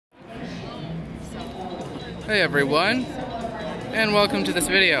Hey everyone, and welcome to this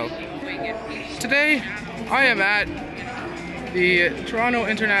video. Today, I am at the Toronto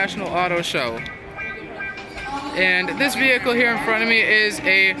International Auto Show. And this vehicle here in front of me is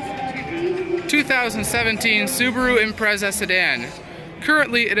a 2017 Subaru Impreza sedan.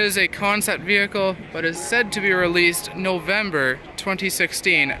 Currently it is a concept vehicle, but is said to be released November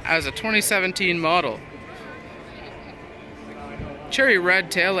 2016 as a 2017 model. Cherry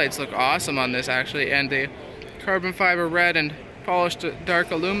red taillights look awesome on this actually, and the carbon fiber red and polished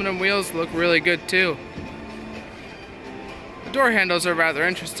dark aluminum wheels look really good too. The door handles are rather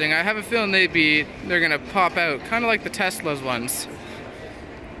interesting. I have a feeling they're gonna pop out, kind of like the Tesla's ones.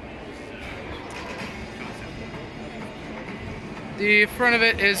 The front of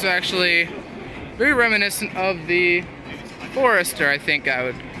it is actually very reminiscent of the Forester, I think I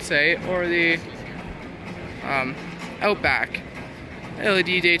would say, or the Outback.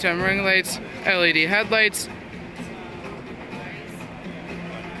 LED daytime running lights, LED headlights.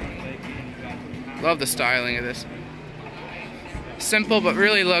 Love the styling of this. Simple but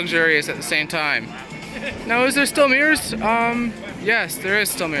really luxurious at the same time. Now, is there still mirrors? Yes, there is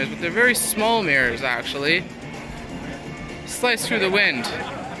still mirrors, but they're very small mirrors actually. Slice through the wind.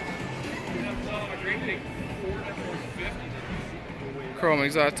 Chrome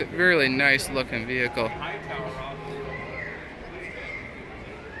exhaust, really nice looking vehicle.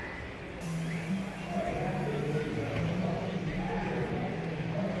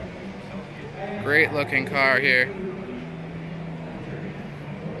 Great looking car here.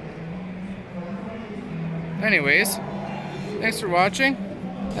 Anyways, thanks for watching.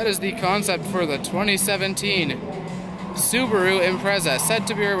 That is the concept for the 2017 Subaru Impreza, set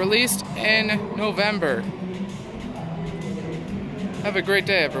to be released in November. Have a great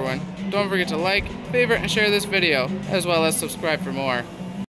day everyone. Don't forget to like, favorite, and share this video, as well as subscribe for more.